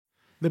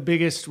The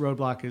biggest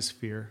roadblock is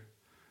fear.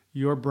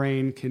 Your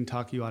brain can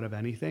talk you out of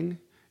anything.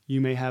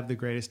 You may have the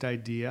greatest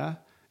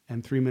idea,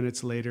 and 3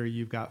 minutes later,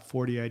 you've got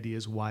 40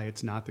 ideas why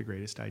it's not the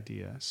greatest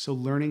idea. So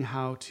learning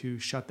how to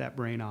shut that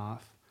brain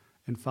off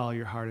and follow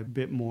your heart a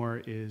bit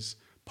more is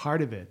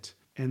part of it.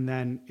 And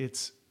then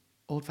it's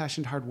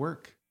old-fashioned hard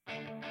work.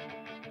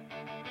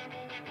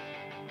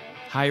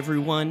 Hi,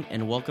 everyone,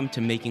 and welcome to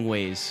Making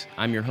Ways.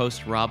 I'm your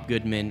host, Rob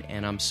Goodman,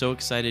 and I'm so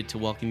excited to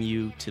welcome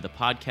you to the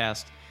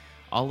podcast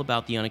all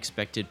about the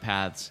unexpected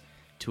paths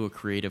to a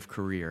creative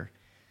career.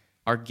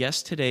 Our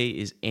guest today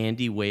is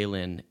Andy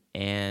Whalen,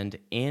 and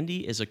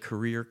Andy is a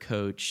career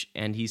coach,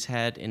 and he's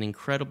had an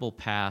incredible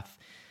path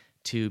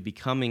to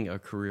becoming a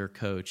career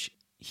coach.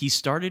 He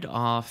started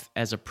off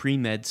as a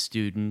pre-med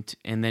student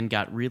and then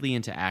got really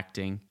into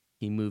acting.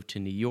 He moved to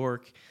New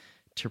York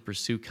to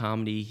pursue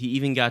comedy. He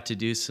even got to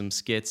do some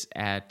skits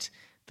at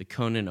the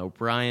Conan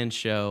O'Brien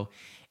show.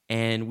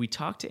 And we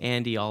talked to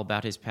Andy all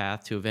about his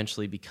path to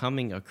eventually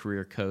becoming a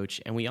career coach.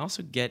 And we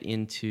also get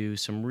into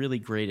some really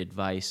great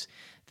advice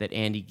that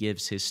Andy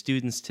gives his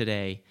students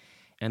today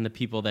and the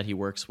people that he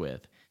works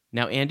with.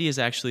 Now, Andy is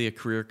actually a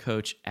career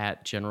coach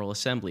at General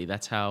Assembly.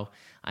 That's how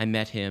I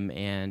met him,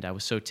 and I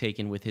was so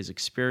taken with his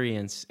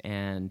experience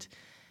and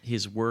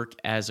his work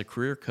as a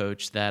career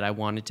coach that I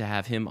wanted to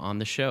have him on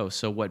the show.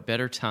 So what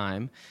better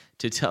time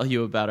to tell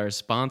you about our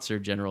sponsor,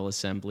 General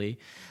Assembly.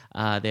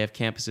 They have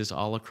campuses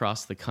all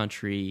across the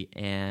country,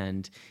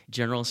 and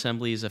General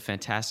Assembly is a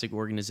fantastic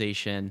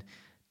organization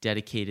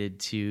dedicated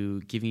to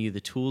giving you the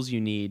tools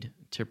you need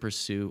to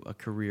pursue a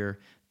career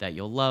that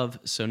you'll love.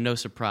 So no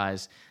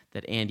surprise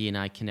that Andy and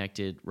I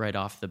connected right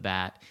off the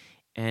bat.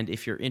 And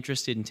if you're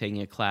interested in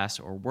taking a class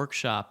or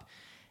workshop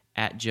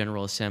at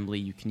General Assembly,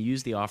 you can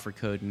use the offer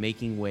code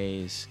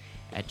MAKINGWAYS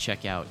at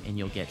checkout and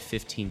you'll get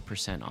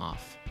 15%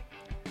 off.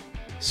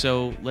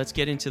 So let's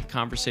get into the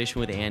conversation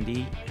with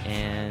Andy,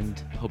 and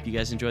hope you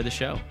guys enjoy the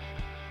show.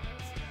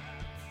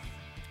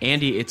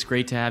 Andy, it's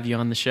great to have you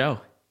on the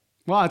show.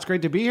 Well, it's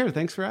great to be here.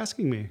 Thanks for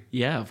asking me.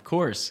 Yeah, of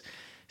course.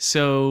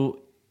 So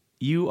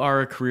you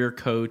are a career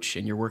coach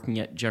and you're working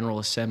at General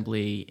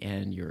Assembly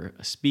and you're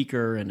a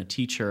speaker and a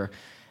teacher,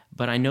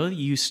 but I know that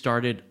you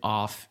started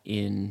off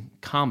in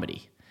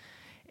comedy.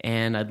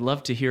 And I'd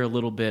love to hear a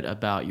little bit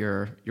about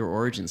your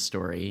origin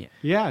story.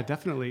 Yeah,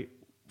 definitely.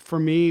 For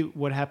me,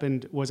 what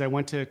happened was I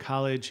went to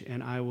college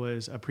and I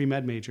was a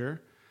pre-med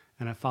major,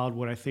 and I followed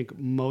what I think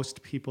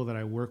most people that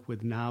I work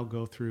with now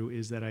go through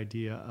is that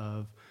idea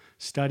of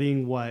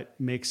studying what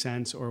makes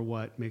sense or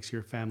what makes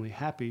your family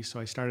happy. So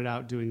I started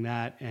out doing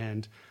that,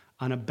 and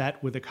on a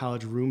bet with a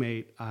college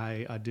roommate,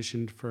 I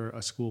auditioned for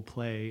a school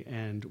play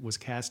and was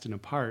cast in a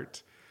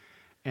part.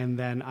 And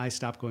then I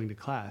stopped going to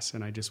class,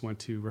 and I just went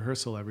to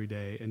rehearsal every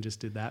day and just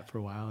did that for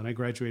a while. And I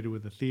graduated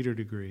with a theater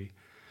degree.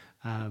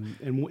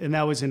 And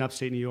that was in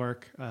upstate New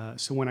York.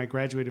 So when I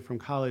graduated from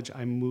college,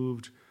 I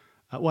moved.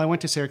 I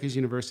went to Syracuse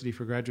University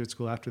for graduate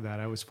school after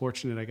that. I was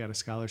fortunate I got a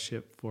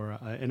scholarship for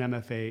an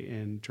MFA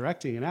in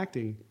directing and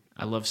acting.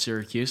 I love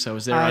Syracuse. I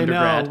was there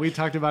undergrad. I know. We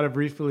talked about it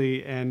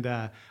briefly. And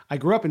I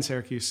grew up in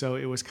Syracuse, so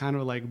it was kind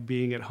of like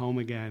being at home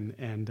again.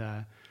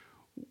 And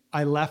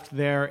I left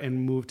there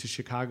and moved to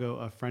Chicago.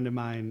 A friend of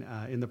mine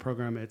in the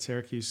program at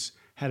Syracuse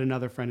had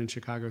another friend in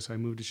Chicago, so I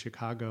moved to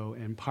Chicago.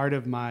 And part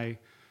of my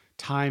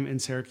time in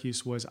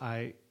Syracuse was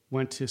I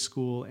went to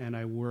school and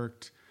I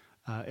worked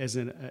with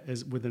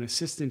an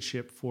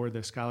assistantship for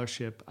the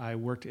scholarship. I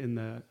worked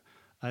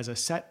as a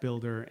set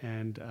builder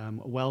and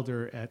a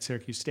welder at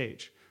Syracuse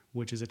Stage,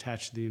 which is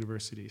attached to the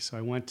university. So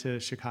I went to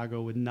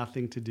Chicago with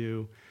nothing to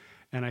do,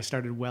 and I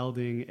started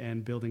welding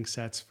and building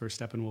sets for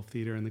Steppenwolf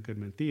Theater and the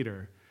Goodman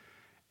Theater.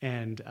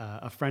 And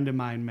a friend of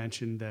mine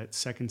mentioned that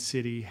Second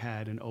City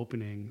had an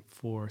opening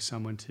for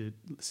someone to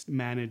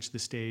manage the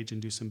stage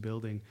and do some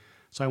building.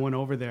 So I went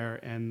over there,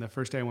 and the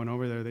first day I went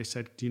over there, they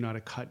said, do you know how to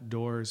cut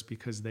doors?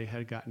 Because they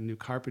had gotten new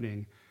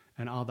carpeting,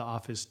 and all the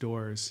office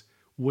doors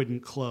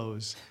wouldn't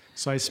close.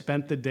 So I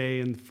spent the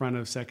day in front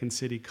of Second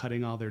City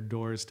cutting all their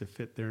doors to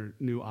fit their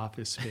new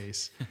office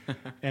space.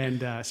 And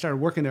started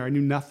working there. I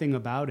knew nothing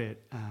about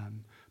it.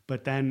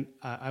 But then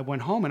I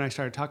went home and I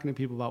started talking to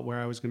people about where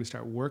I was going to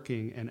start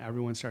working, and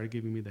everyone started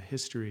giving me the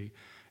history.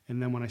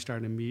 And then when I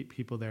started to meet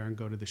people there and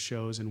go to the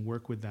shows and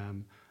work with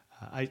them,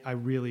 I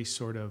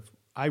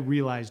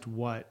realized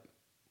what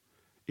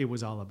it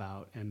was all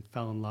about and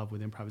fell in love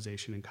with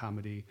improvisation and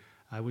comedy.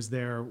 I was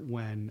there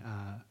when,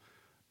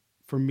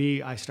 for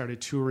me, I started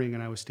touring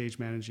and I was stage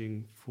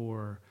managing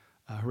for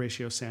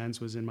Horatio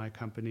Sands was in my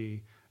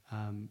company.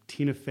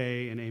 Tina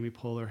Fey and Amy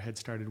Poehler had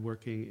started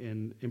working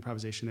in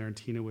improvisation there, and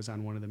Tina was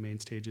on one of the main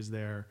stages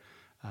there.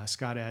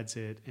 Scott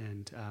Adsit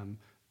and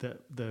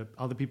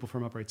all the people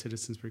from Upright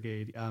Citizens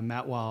Brigade,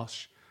 Matt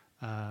Walsh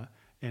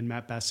and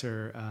Matt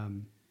Besser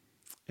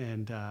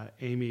and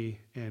Amy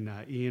and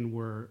Ian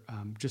were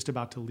just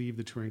about to leave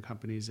the touring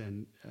companies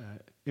and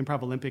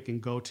Improv Olympic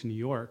and go to New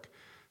York.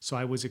 So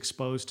I was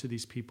exposed to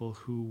these people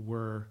who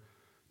were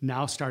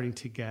now starting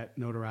to get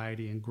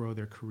notoriety and grow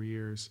their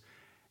careers.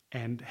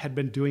 and had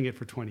been doing it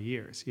for 20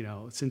 years,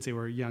 since they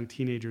were young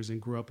teenagers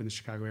and grew up in the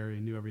Chicago area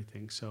and knew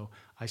everything. So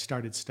I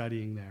started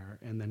studying there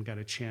and then got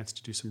a chance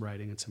to do some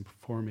writing and some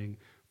performing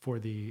for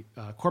the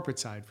corporate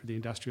side, for the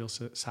industrial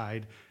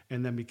side,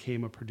 and then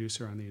became a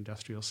producer on the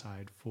industrial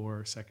side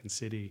for Second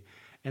City.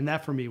 And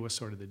that for me was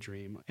sort of the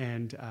dream.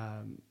 And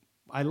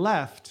I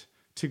left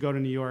to go to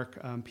New York.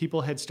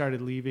 People had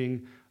started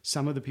leaving.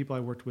 Some of the people I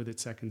worked with at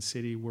Second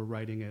City were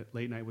writing at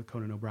Late Night with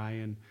Conan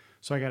O'Brien.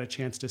 So I got a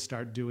chance to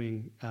start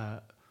doing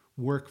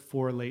work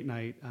for Late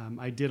Night.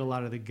 I did a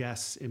lot of the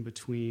guests in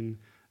between,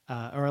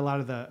 or a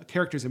lot of the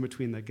characters in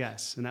between the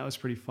guests, and that was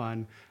pretty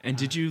fun. And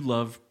did you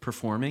love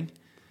performing?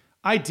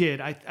 I did.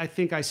 I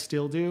think I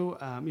still do.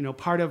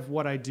 Part of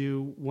what I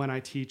do when I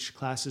teach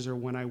classes or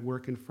when I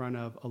work in front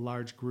of a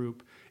large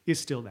group is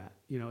still that.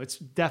 It's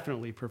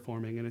definitely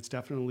performing, and it's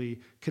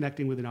definitely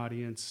connecting with an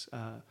audience,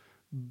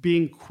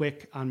 being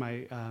quick on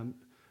my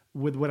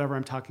with whatever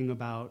I'm talking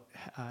about,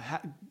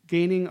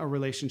 gaining a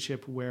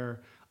relationship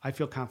where I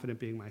feel confident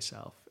being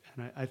myself.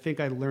 And I think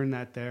I learned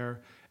that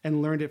there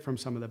and learned it from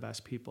some of the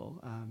best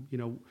people.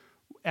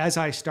 As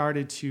I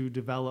started to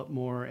develop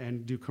more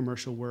and do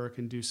commercial work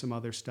and do some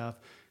other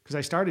stuff, because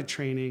I started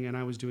training and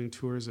I was doing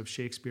tours of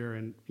Shakespeare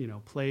and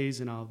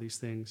plays and all of these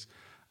things,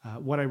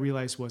 what I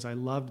realized was I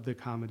loved the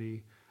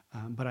comedy,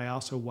 but I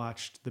also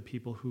watched the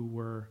people who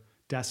were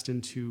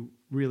destined to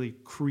really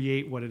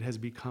create what it has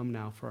become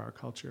now for our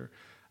culture.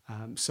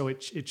 So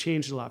it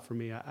changed a lot for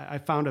me. I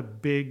found a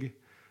big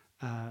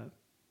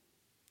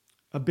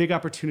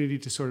opportunity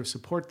to sort of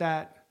support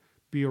that,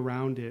 be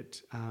around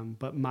it,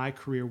 but my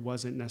career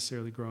wasn't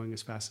necessarily growing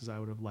as fast as I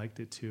would have liked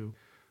it to.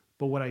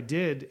 But what I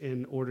did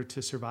in order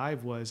to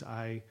survive was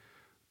I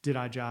did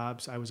odd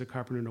jobs. I was a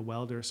carpenter and a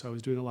welder, so I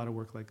was doing a lot of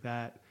work like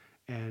that.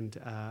 And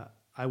a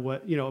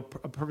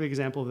perfect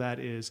example of that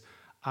is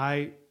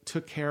I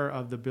took care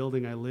of the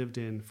building I lived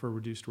in for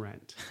reduced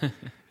rent.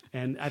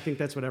 And I think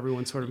that's what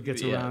everyone sort of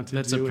gets around to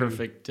that's doing. That's a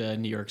perfect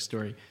New York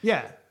story.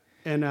 Yeah.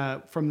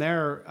 And from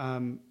there,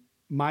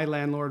 my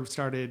landlord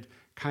started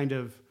kind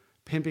of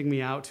pimping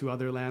me out to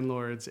other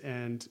landlords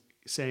and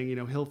saying,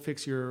 he'll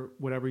fix your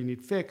whatever you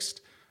need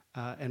fixed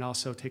and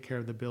also take care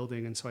of the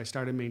building. And so I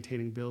started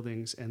maintaining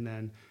buildings and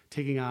then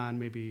taking on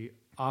maybe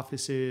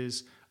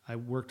offices. I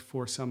worked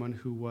for someone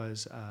who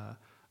was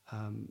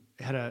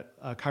had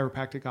a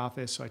chiropractic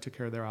office, so I took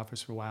care of their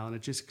office for a while, and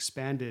it just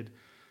expanded.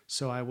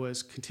 So I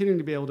was continuing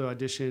to be able to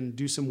audition,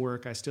 do some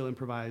work. I still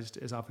improvised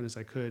as often as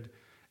I could.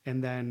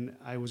 And then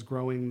I was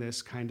growing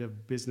this kind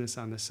of business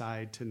on the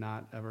side to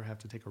not ever have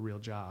to take a real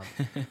job,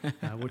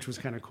 which was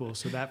kind of cool.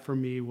 So that for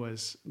me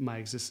was my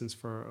existence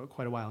for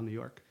quite a while in New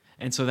York.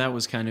 And so that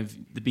was kind of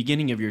the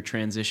beginning of your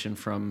transition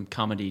from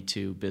comedy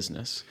to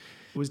business.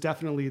 It was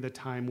definitely the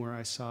time where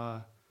I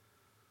saw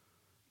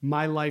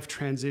my life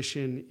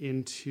transition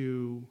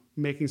into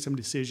making some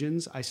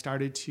decisions. I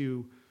started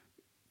to,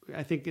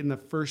 I think in the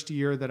first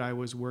year that I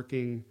was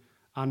working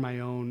on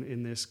my own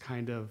in this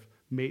kind of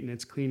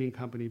maintenance cleaning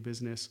company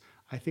business,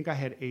 I think I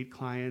had 8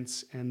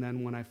 clients. And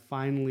then when I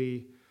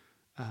finally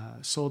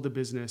sold the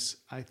business,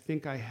 I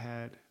think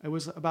it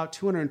was about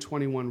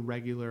 221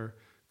 regular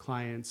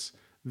clients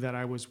that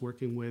I was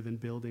working with in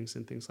buildings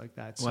and things like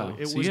that. So wow.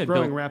 it was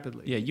growing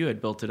rapidly. Yeah, you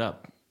had built it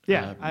up.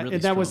 Yeah, really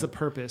and that was the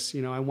purpose.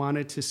 I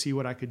wanted to see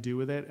what I could do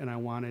with it, and I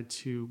wanted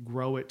to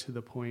grow it to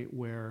the point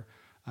where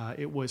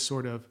it was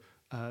sort of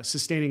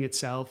sustaining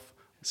itself.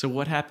 So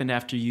what happened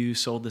after you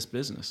sold this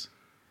business?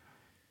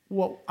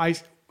 Well, I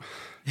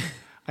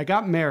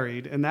got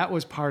married, and that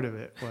was part of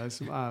it.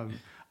 Was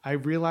I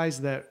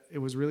realized that it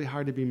was really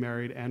hard to be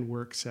married and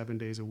work 7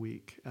 days a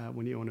week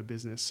when you own a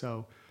business.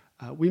 So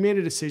we made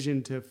a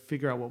decision to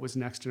figure out what was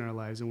next in our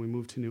lives, and we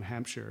moved to New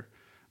Hampshire.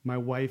 My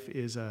wife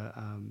is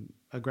a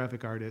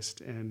graphic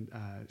artist, and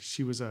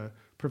she was a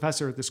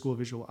professor at the School of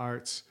Visual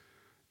Arts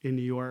in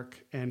New York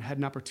and had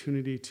an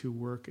opportunity to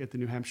work at the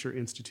New Hampshire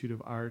Institute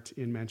of Art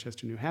in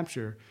Manchester, New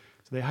Hampshire.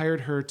 So they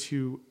hired her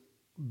to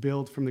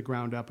build from the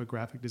ground up a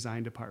graphic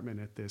design department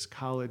at this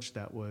college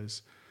that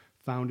was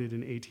founded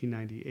in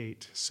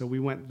 1898. So we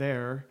went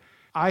there.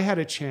 I had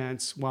a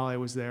chance while I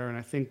was there, and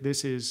I think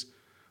this is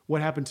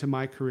what happened to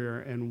my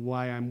career and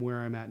why I'm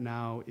where I'm at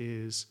now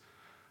is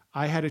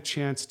I had a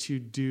chance to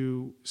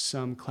do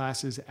some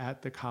classes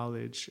at the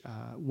college.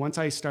 Once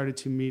I started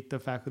to meet the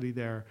faculty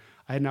there,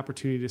 I had an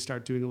opportunity to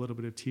start doing a little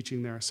bit of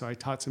teaching there. So I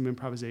taught some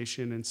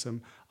improvisation and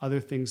some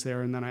other things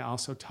there. And then I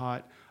also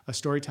taught a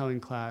storytelling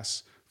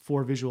class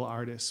for visual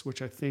artists,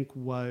 which I think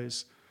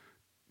was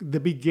the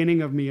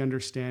beginning of me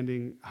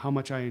understanding how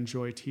much I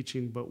enjoy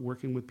teaching, but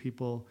working with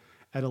people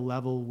at a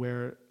level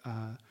where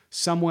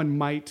someone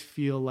might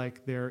feel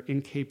like they're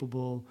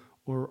incapable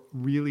or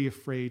really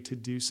afraid to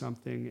do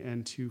something,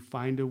 and to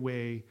find a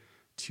way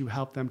to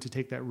help them to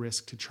take that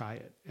risk to try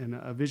it. And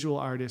a visual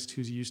artist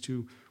who's used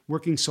to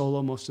working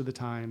solo most of the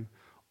time,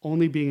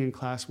 only being in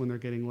class when they're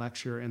getting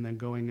lecture, and then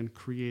going and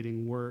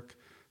creating work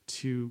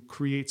to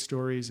create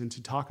stories and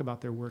to talk about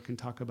their work and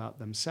talk about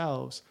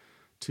themselves,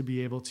 to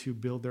be able to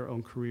build their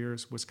own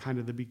careers was kind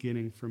of the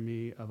beginning for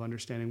me of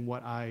understanding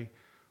what I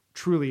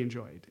truly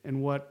enjoyed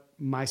and what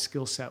my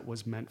skill set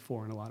was meant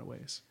for in a lot of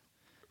ways.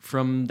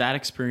 From that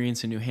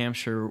experience in New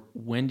Hampshire,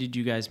 when did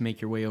you guys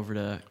make your way over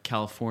to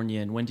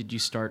California, and when did you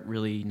start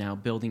really now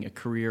building a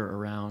career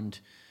around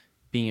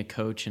being a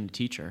coach and a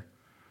teacher?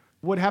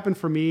 What happened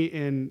for me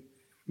in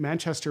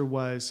Manchester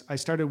was I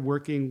started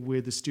working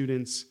with the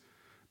students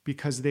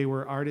because they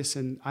were artists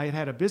and I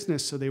had a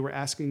business, so they were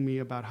asking me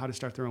about how to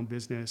start their own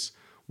business,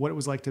 what it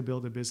was like to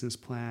build a business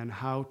plan,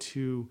 how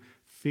to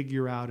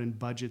figure out and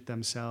budget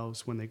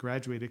themselves when they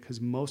graduated, because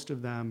most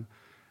of them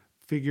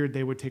figured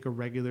they would take a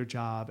regular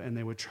job and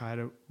they would try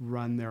to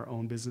run their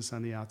own business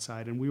on the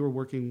outside. And we were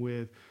working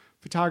with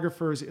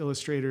photographers,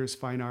 illustrators,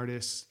 fine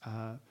artists,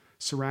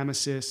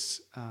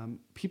 ceramicists,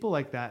 people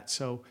like that.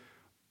 So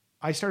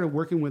I started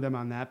working with them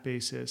on that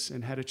basis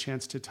and had a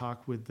chance to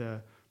talk with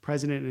the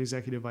president and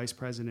executive vice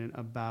president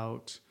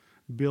about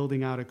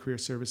building out a career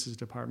services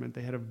department.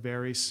 They had a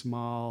very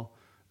small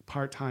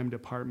part-time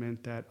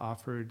department that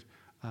offered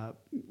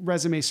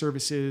resume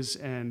services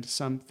and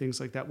some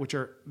things like that, which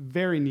are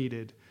very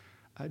needed.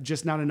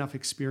 Just not enough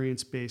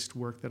experience-based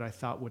work that I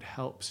thought would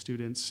help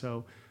students.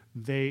 So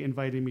they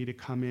invited me to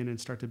come in and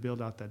start to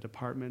build out that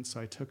department. So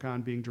I took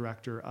on being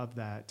director of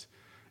that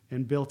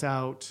and built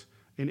out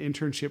an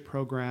internship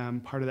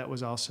program. Part of that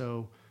was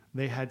also,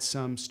 they had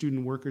some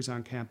student workers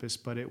on campus,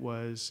 but it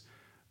was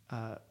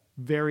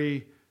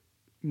very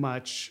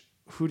much,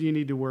 who do you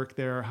need to work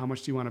there? How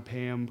much do you want to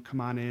pay them?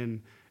 Come on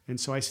in. And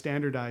so I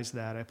standardized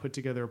that. I put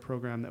together a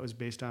program that was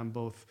based on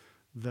both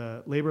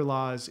the labor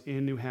laws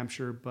in New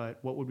Hampshire, but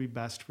what would be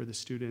best for the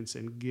students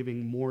and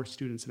giving more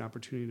students an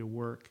opportunity to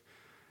work.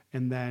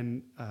 And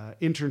then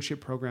internship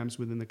programs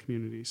within the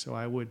community. So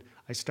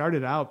I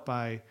started out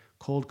by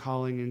cold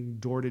calling and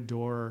door to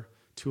door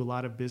to a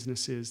lot of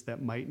businesses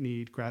that might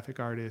need graphic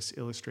artists,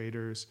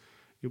 illustrators.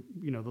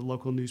 You know, the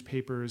local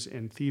newspapers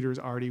and theaters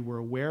already were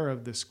aware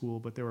of the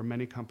school, but there were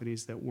many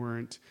companies that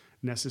weren't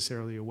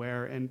necessarily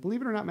aware. And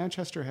believe it or not,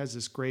 Manchester has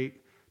this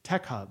great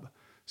tech hub.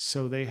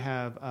 So they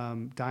have,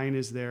 Dine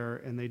is there,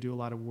 and they do a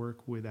lot of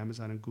work with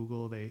Amazon and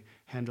Google. They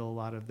handle a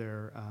lot of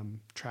their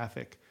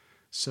traffic.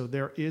 So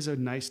there is a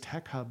nice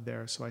tech hub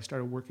there. So I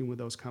started working with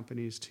those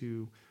companies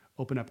to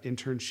open up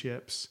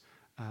internships.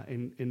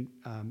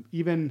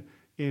 Even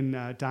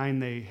in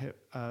Dine,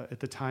 at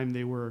the time,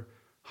 they were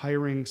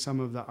hiring some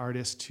of the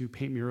artists to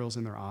paint murals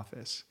in their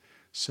office.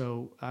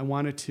 So I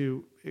wanted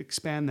to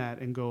expand that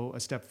and go a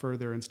step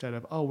further. Instead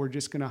of, we're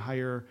just going to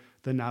hire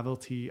the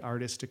novelty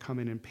artists to come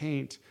in and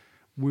paint,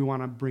 we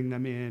want to bring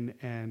them in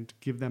and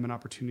give them an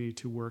opportunity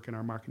to work in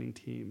our marketing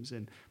teams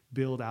and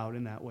build out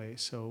in that way.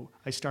 So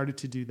I started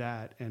to do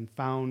that and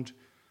found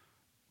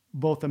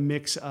both a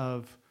mix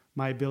of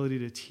my ability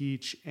to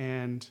teach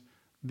and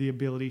the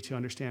ability to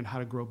understand how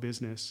to grow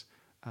business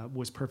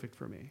was perfect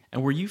for me.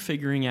 And were you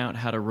figuring out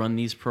how to run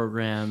these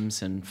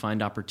programs and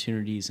find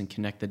opportunities and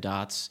connect the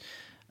dots?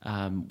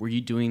 Were you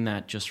doing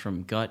that just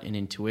from gut and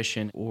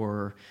intuition,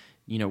 or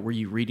were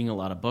you reading a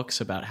lot of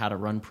books about how to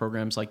run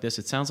programs like this?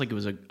 It sounds like it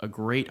was a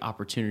great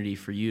opportunity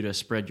for you to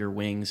spread your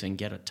wings and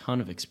get a ton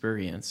of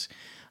experience.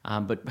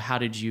 But how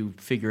did you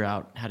figure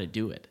out how to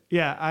do it?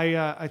 Yeah,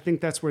 I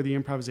think that's where the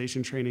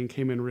improvisation training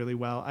came in really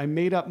well. I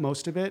made up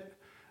most of it.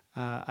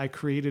 I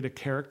created a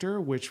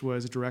character, which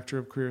was a director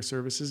of career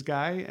services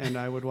guy, and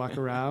I would walk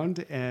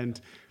around,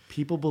 and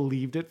people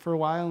believed it for a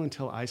while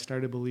until I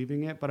started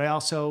believing it. But I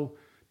also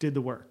did the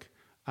work.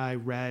 I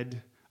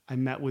read, I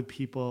met with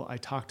people, I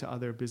talked to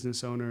other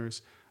business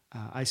owners.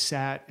 I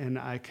sat and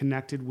I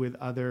connected with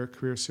other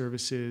career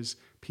services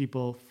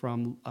people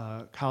from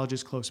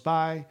colleges close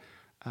by.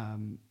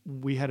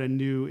 We had a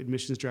new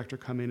admissions director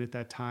come in at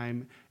that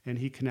time, and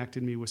he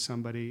connected me with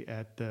somebody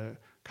at the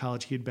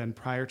college he had been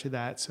prior to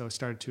that, so I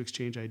started to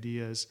exchange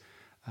ideas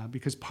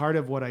because part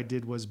of what I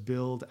did was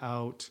build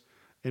out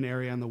an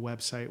area on the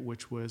website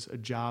which was a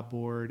job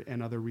board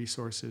and other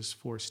resources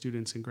for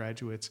students and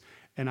graduates,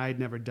 and I had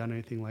never done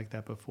anything like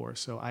that before,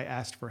 so I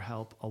asked for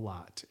help a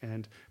lot,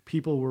 and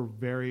people were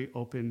very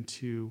open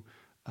to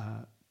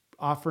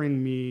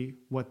offering me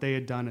what they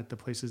had done at the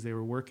places they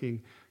were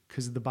working,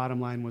 because the bottom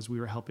line was we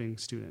were helping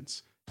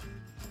students.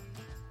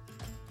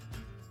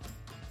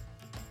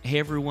 Hey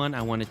everyone,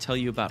 I want to tell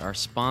you about our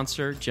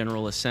sponsor,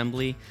 General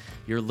Assembly.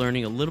 You're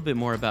learning a little bit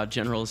more about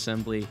General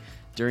Assembly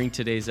during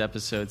today's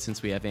episode,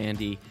 since we have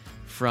Andy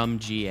from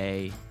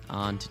GA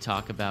on to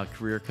talk about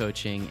career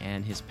coaching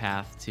and his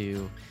path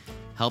to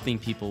helping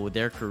people with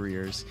their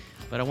careers.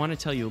 But I want to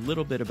tell you a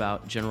little bit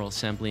about General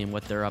Assembly and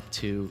what they're up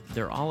to.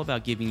 They're all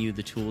about giving you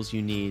the tools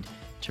you need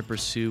to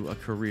pursue a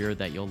career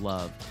that you'll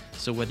love.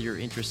 So whether you're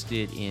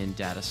interested in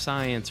data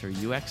science or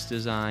UX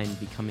design,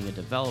 becoming a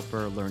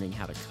developer, learning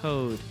how to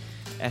code,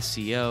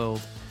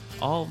 SEO,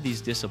 all of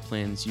these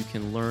disciplines you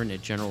can learn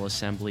at General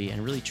Assembly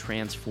and really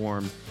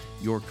transform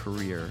your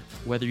career.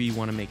 Whether you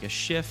want to make a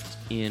shift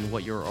in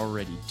what you're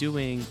already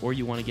doing or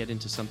you want to get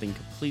into something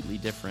completely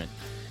different,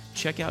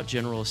 check out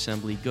General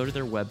Assembly. Go to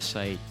their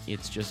website.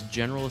 It's just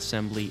General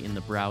Assembly in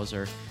the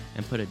browser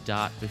and put a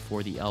dot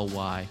before the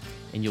LY,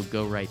 and you'll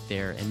go right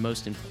there. And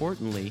most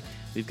importantly,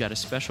 we've got a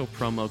special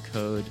promo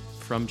code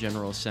from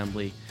General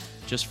Assembly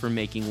just for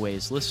Making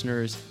Waves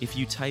listeners. If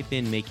you type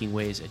in Making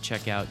Waves at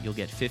checkout, you'll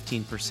get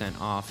 15%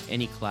 off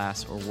any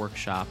class or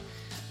workshop.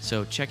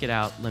 So check it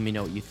out. Let me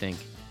know what you think.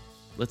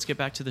 Let's get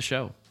back to the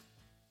show.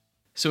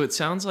 So it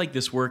sounds like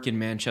this work in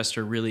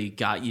Manchester really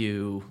got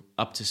you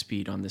up to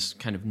speed on this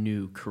kind of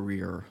new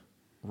career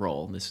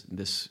role,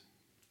 this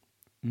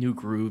new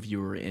groove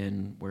you were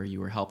in where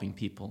you were helping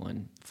people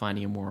and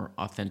finding a more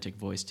authentic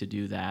voice to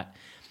do that.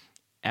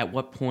 At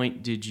what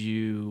point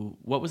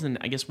what was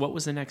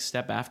the next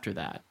step after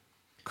that?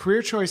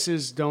 Career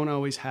choices don't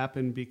always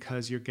happen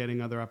because you're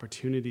getting other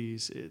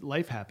opportunities.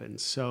 Life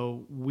happens.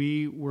 So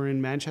we were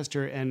in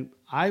Manchester, and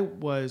I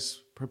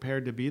was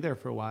prepared to be there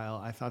for a while.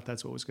 I thought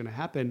that's what was going to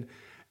happen.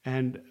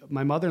 And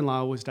my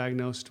mother-in-law was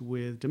diagnosed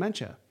with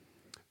dementia.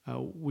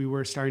 We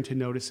were starting to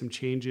notice some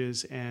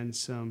changes and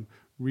some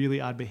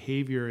really odd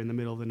behavior in the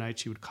middle of the night.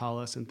 She would call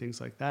us and things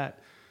like that.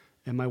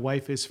 And my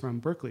wife is from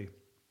Berkeley.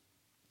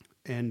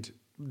 And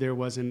there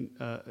wasn't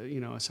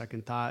a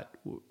second thought.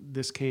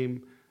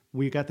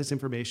 We got this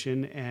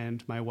information,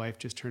 and my wife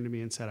just turned to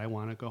me and said, I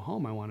want to go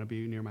home. I want to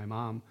be near my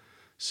mom.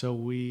 So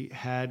we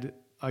had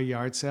a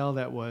yard sale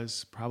that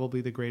was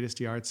probably the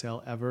greatest yard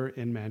sale ever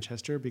in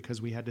Manchester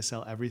because we had to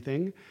sell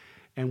everything.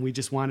 And we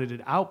just wanted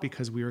it out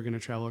because we were going to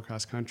travel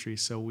across country.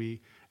 So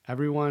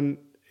everyone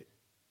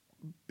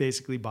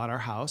basically bought our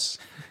house,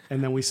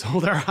 and then we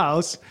sold our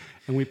house,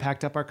 and we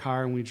packed up our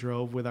car, and we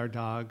drove with our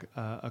dog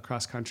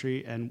across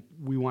country. And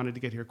we wanted to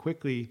get here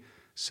quickly,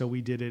 so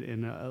we did it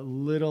in a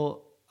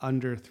little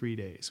under 3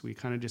 days. We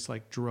kind of just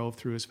drove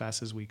through as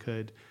fast as we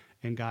could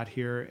and got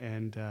here.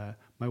 And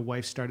my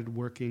wife started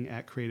working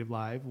at Creative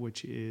Live,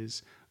 which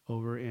is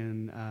over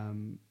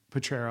in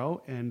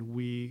Potrero. And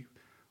we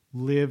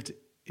lived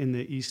in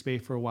the East Bay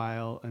for a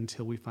while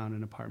until we found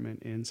an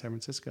apartment in San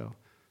Francisco.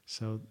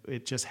 So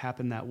it just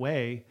happened that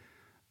way.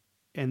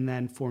 And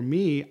then for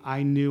me,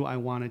 I knew I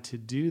wanted to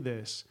do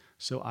this.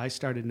 So I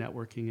started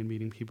networking and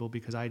meeting people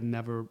because I'd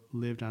never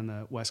lived on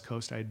the West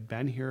Coast. I'd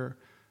been here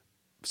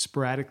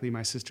sporadically.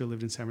 My sister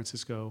lived in San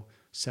Francisco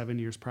 7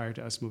 years prior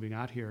to us moving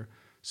out here.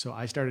 So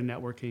I started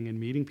networking and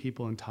meeting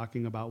people and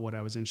talking about what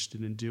I was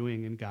interested in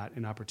doing, and got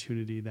an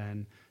opportunity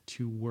then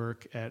to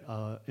work at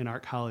an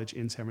art college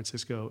in San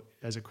Francisco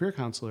as a career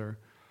counselor,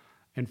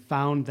 and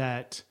found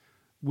that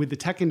with the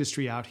tech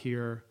industry out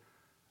here,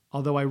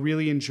 although I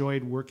really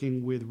enjoyed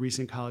working with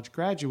recent college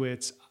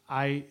graduates,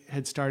 I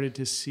had started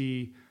to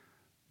see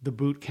the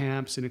boot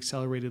camps and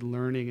accelerated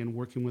learning and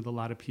working with a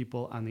lot of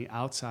people on the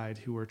outside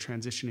who were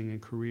transitioning in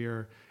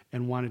career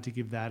and wanted to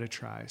give that a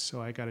try.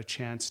 So I got a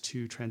chance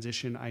to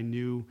transition. I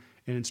knew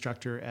an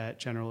instructor at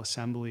General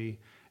Assembly,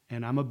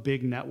 and I'm a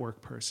big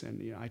network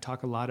person. I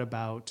talk a lot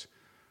about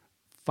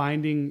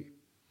finding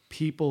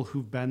people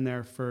who've been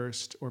there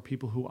first or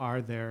people who are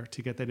there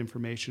to get that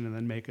information and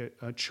then make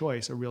a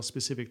choice, a real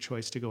specific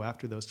choice to go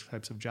after those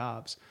types of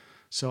jobs.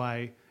 So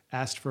I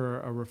asked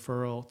for a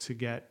referral to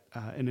get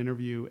an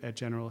interview at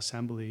General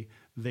Assembly.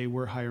 They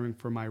were hiring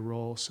for my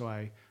role, so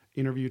I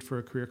interviewed for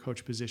a career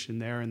coach position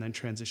there and then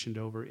transitioned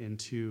over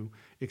into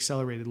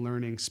accelerated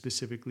learning,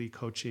 specifically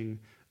coaching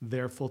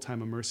their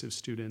full-time immersive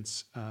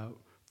students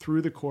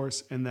through the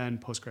course and then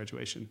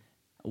post-graduation.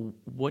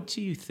 What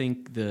do you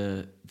think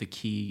the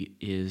key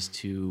is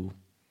to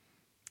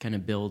kind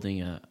of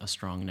building a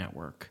strong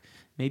network?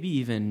 Maybe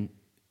even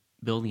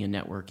building a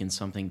network in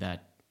something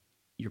that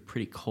you're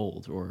pretty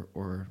cold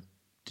or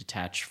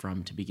detached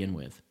from to begin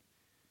with.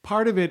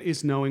 Part of it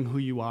is knowing who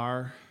you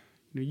are.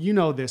 You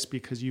know this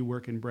because you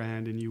work in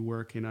brand and you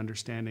work in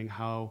understanding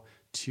how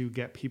to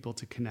get people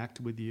to connect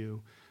with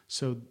you.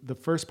 So the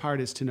first part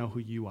is to know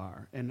who you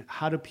are and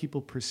how do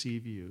people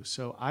perceive you.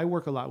 So I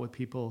work a lot with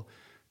people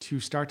to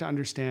start to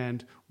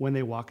understand when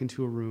they walk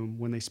into a room,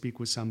 when they speak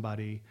with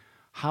somebody,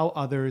 how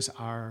others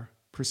are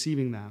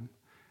perceiving them.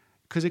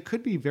 Because it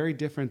could be very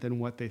different than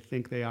what they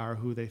think they are,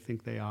 who they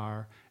think they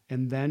are,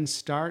 and then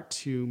start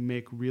to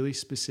make really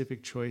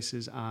specific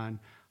choices on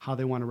how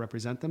they want to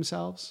represent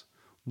themselves,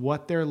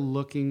 what they're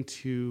looking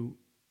to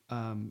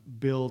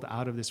build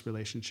out of this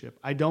relationship.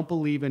 I don't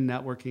believe in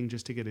networking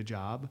just to get a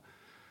job,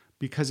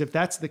 because if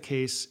that's the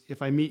case,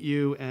 if I meet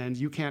you and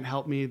you can't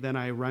help me, then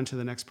I run to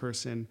the next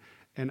person,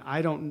 and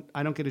I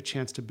don't get a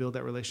chance to build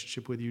that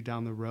relationship with you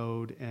down the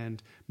road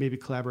and maybe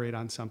collaborate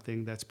on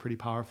something that's pretty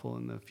powerful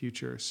in the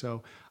future.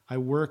 So I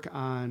work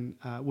on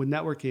with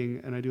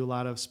networking, and I do a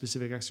lot of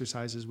specific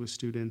exercises with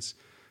students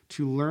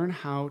to learn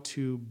how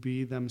to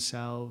be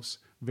themselves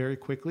very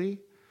quickly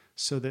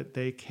so that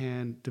they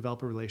can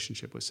develop a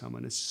relationship with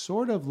someone. It's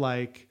sort of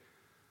like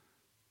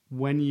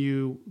when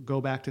you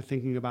go back to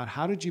thinking about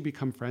how did you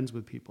become friends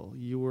with people?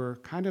 You were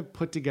kind of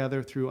put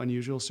together through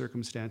unusual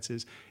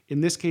circumstances.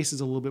 In this case,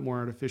 it's a little bit more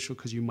artificial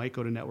because you might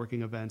go to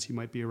networking events, you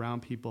might be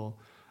around people.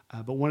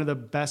 But one of the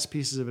best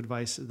pieces of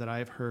advice that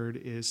I've heard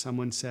is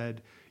someone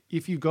said,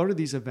 if you go to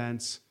these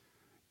events,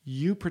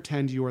 you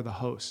pretend you are the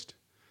host,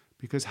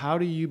 Because how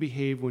do you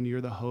behave when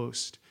you're the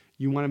host?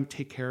 You want to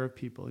take care of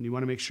people and you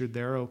want to make sure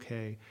they're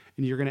okay.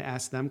 And you're going to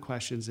ask them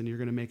questions and you're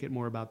going to make it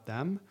more about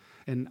them.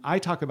 And I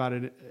talk about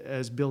it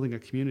as building a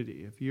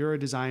community. If you're a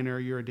designer,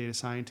 you're a data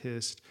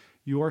scientist,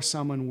 you're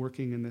someone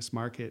working in this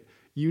market,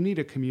 you need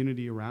a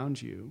community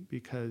around you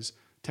because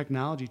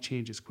technology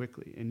changes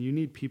quickly and you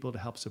need people to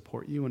help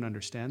support you and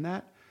understand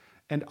that.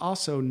 And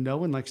also, no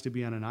one likes to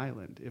be on an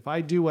island. If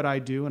I do what I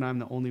do and I'm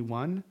the only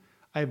one,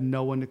 I have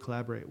no one to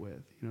collaborate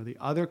with. The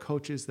other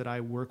coaches that I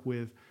work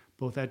with,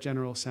 both at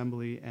General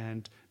Assembly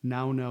and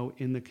now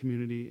in the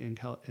community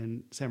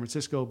in San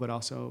Francisco, but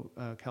also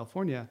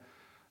California,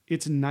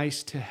 it's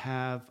nice to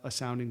have a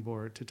sounding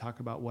board to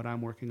talk about what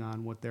I'm working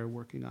on, what they're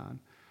working on.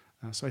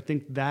 So I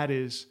think that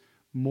is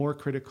more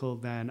critical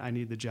than I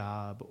need the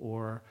job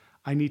or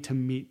I need to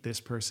meet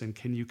this person.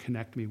 Can you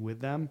connect me with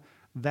them?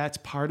 That's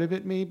part of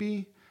it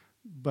maybe,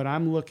 but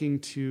I'm looking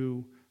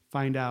to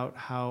find out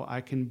how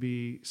I can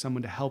be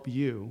someone to help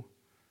you,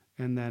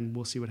 and then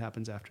we'll see what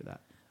happens after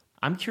that.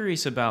 I'm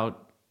curious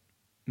about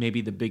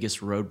maybe the biggest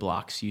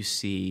roadblocks you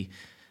see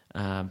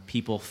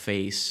people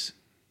face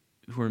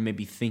who are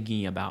maybe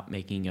thinking about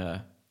making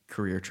a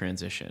career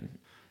transition.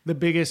 The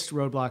biggest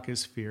roadblock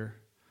is fear.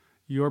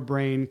 Your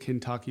brain can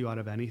talk you out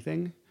of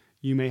anything.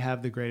 You may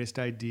have the greatest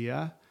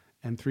idea,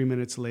 and 3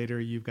 minutes later,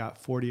 you've got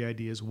 40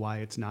 ideas why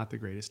it's not the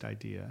greatest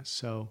idea.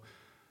 So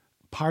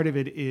part of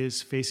it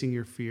is facing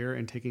your fear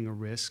and taking a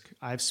risk.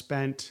 I've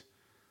spent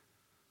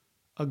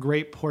a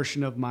great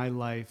portion of my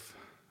life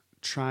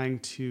trying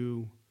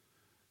to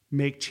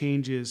make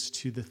changes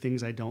to the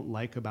things I don't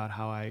like about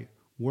how I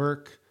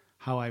work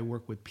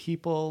with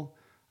people,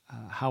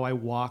 how I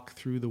walk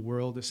through the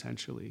world,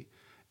 essentially.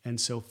 And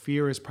so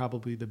fear is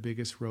probably the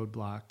biggest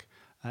roadblock.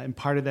 And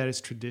part of that is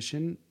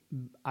tradition.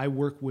 I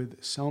work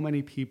with so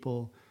many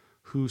people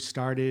who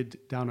started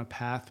down a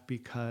path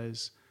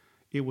because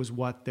it was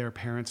what their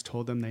parents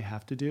told them they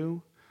have to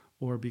do,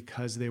 or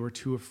because they were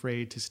too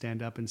afraid to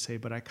stand up and say,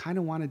 but I kind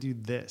of want to do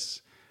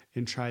this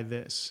and try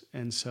this.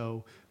 And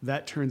so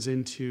that turns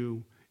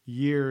into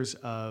years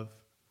of,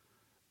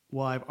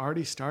 well, I've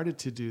already started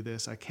to do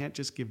this. I can't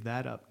just give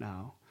that up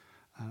now.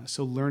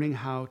 So learning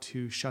how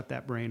to shut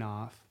that brain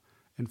off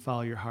and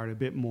follow your heart a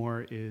bit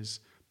more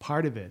is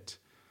part of it.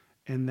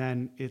 And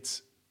then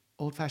it's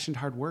old-fashioned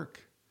hard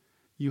work.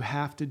 You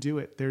have to do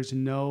it. There's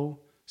no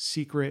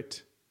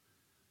secret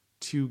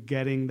to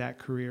getting that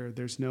career.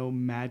 There's no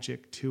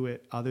magic to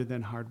it other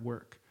than hard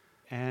work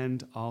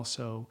and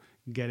also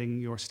getting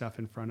your stuff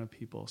in front of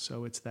people.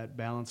 So it's that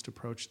balanced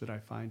approach that I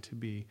find to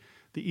be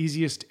the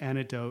easiest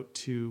antidote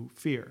to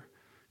fear,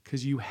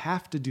 because you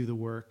have to do the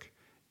work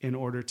in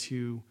order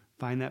to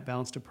find that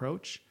balanced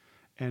approach.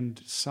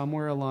 And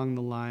somewhere along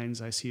the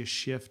lines, I see a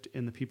shift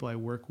in the people I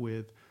work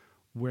with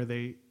where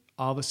they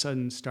all of a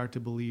sudden start to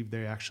believe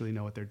they actually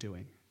know what they're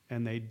doing,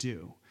 and they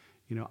do.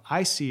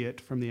 I see it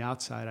from the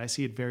outside. I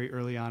see it very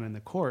early on in the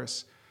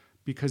course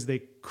because they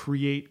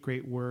create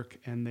great work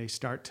and they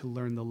start to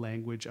learn the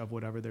language of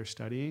whatever they're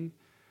studying.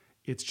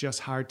 It's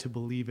just hard to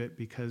believe it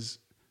because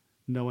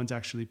no one's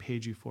actually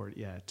paid you for it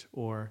yet,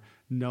 or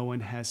no one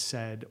has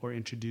said or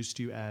introduced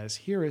you as,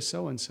 here is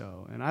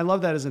so-and-so. And I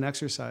love that as an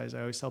exercise.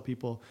 I always tell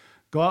people,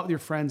 go out with your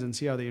friends and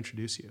see how they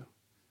introduce you,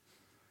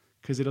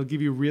 because it'll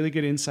give you really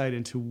good insight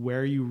into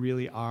where you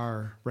really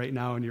are right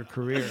now in your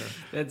career.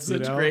 That's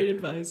such great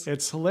advice.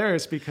 It's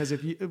hilarious because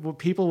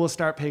people will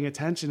start paying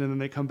attention and then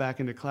they come back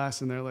into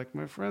class and they're like,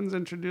 my friends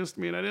introduced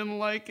me and I didn't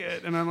like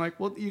it. And I'm like,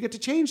 well, you get to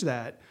change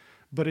that,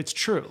 but it's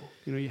true.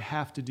 You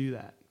have to do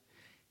that.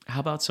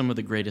 How about some of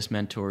the greatest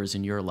mentors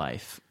in your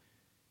life?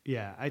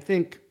 Yeah, I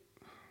think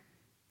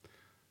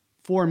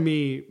for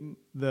me,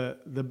 the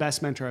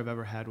best mentor I've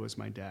ever had was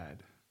my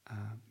dad.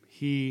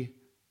 He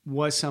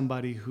was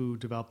somebody who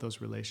developed those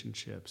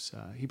relationships.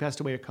 He passed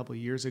away a couple of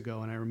years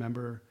ago, and I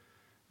remember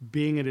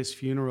being at his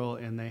funeral,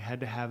 and they had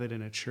to have it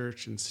in a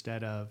church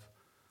instead of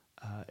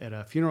at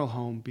a funeral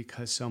home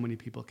because so many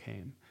people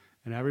came.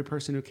 And every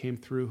person who came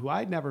through, who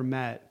I'd never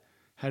met,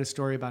 had a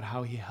story about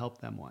how he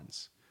helped them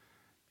once.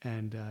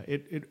 And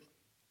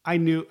I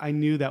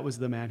knew that was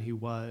the man he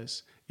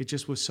was. It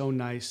just was so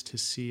nice to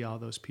see all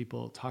those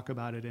people talk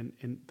about it.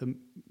 And the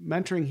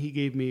mentoring he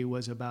gave me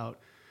was about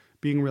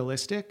being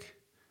realistic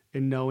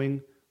and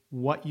knowing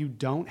what you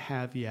don't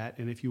have yet,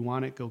 and if you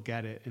want it, go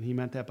get it. And he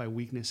meant that by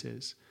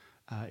weaknesses.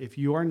 If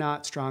you are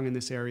not strong in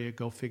this area,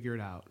 go figure it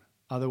out.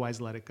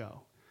 Otherwise, let it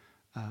go.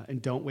 And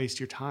don't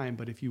waste your time.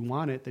 But if you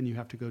want it, then you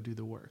have to go do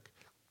the work.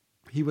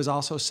 He was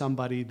also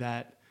somebody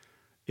that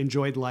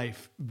enjoyed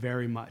life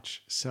very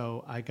much.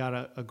 So I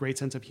got a great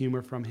sense of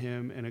humor from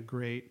him and a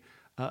great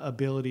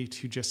ability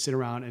to just sit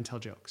around and tell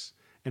jokes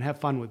and have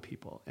fun with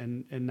people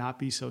and not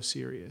be so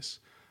serious.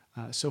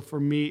 So for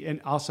me,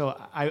 and also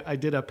I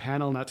did a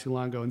panel not too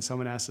long ago and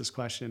someone asked this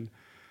question,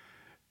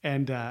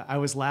 and I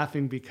was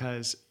laughing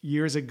because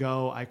years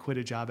ago I quit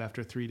a job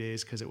after 3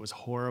 days because it was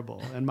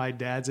horrible. And my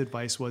dad's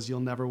advice was, you'll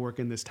never work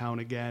in this town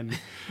again.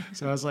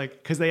 So I was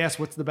like, because they asked,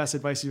 what's the best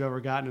advice you've ever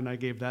gotten? And I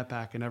gave that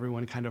back and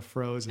everyone kind of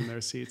froze in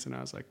their seats. And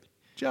I was like,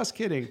 just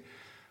kidding.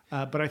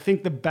 But I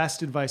think the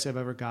best advice I've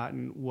ever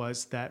gotten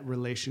was that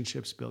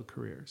relationships build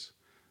careers.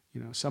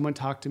 Someone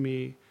talked to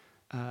me,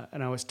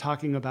 and I was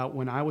talking about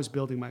when I was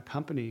building my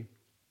company,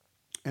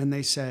 and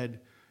they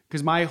said,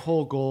 because my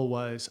whole goal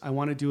was I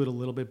want to do it a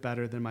little bit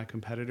better than my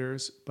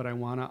competitors, but I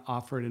want to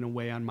offer it in a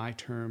way on my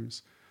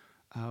terms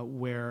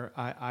where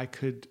I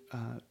could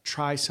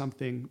try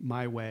something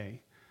my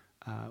way,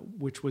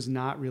 which was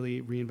not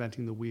really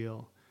reinventing the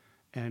wheel.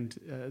 And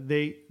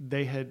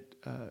they had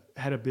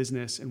had a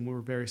business and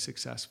were very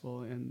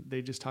successful. And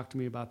they just talked to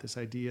me about this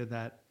idea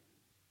that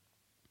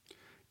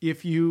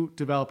if you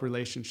develop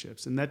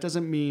relationships, and that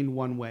doesn't mean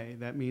one way,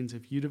 that means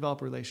if you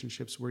develop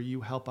relationships where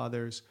you help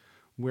others,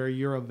 where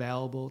you're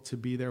available to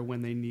be there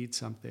when they need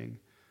something,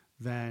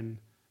 then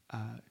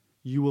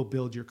you will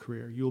build your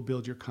career, you will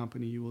build your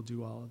company, you will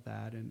do all of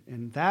that.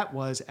 And that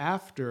was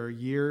after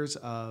years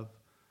of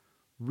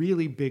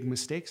really big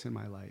mistakes in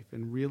my life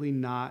and really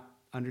not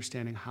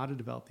understanding how to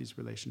develop these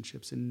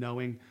relationships and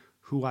knowing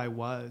who I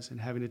was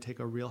and having to take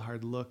a real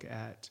hard look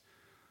at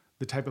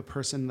the type of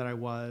person that I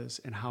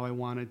was and how I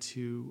wanted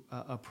to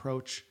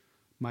approach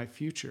my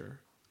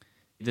future.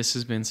 This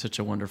has been such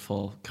a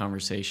wonderful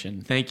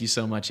conversation. Thank you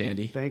so much,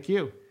 Andy. Thank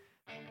you.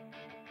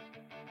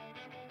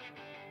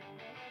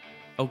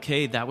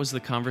 Okay, that was the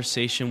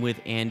conversation with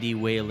Andy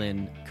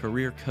Whalen,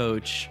 career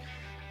coach,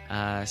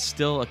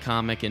 still a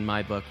comic in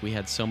my book. We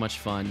had so much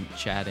fun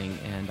chatting,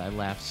 and I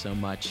laughed so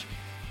much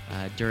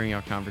during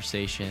our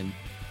conversation.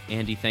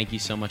 Andy, thank you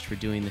so much for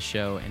doing the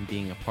show and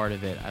being a part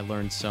of it. I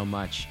learned so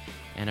much,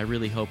 and I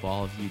really hope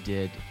all of you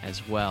did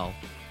as well.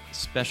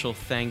 Special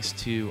thanks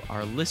to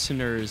our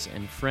listeners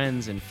and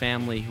friends and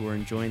family who are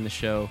enjoying the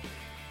show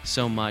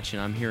so much,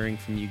 and I'm hearing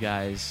from you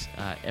guys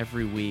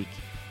every week,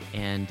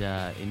 and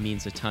it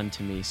means a ton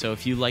to me. So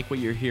if you like what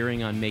you're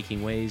hearing on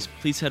Making Ways,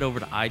 please head over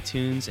to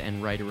iTunes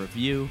and write a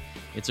review.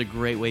 It's a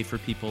great way for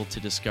people to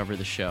discover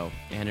the show,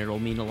 and it'll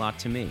mean a lot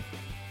to me.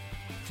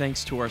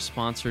 Thanks to our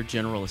sponsor,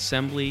 General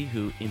Assembly,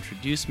 who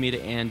introduced me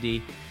to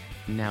Andy.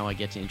 Now I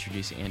get to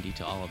introduce Andy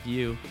to all of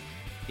you.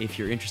 If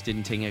you're interested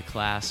in taking a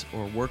class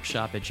or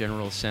workshop at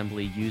General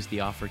Assembly, use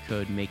the offer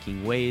code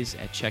MAKINGWAYS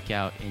at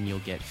checkout and you'll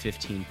get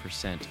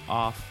 15%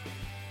 off.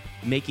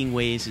 Making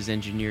Ways is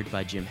engineered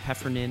by Jim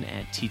Heffernan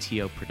at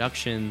TTO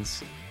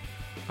Productions.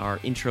 Our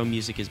intro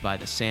music is by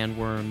the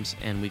Sandworms,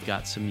 and we've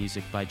got some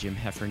music by Jim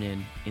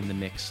Heffernan in the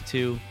mix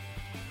too.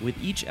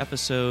 With each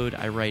episode,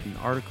 I write an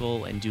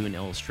article and do an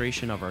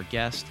illustration of our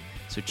guest,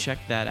 so check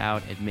that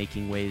out at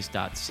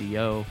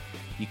makingways.co.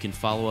 You can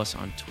follow us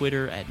on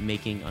Twitter at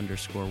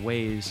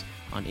making_ways,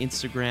 on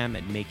Instagram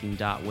at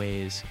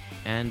making.ways,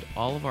 and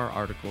all of our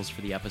articles for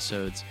the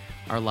episodes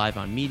are live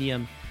on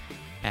Medium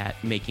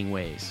at Making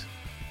Ways.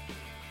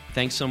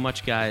 Thanks so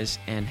much, guys,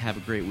 and have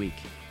a great week.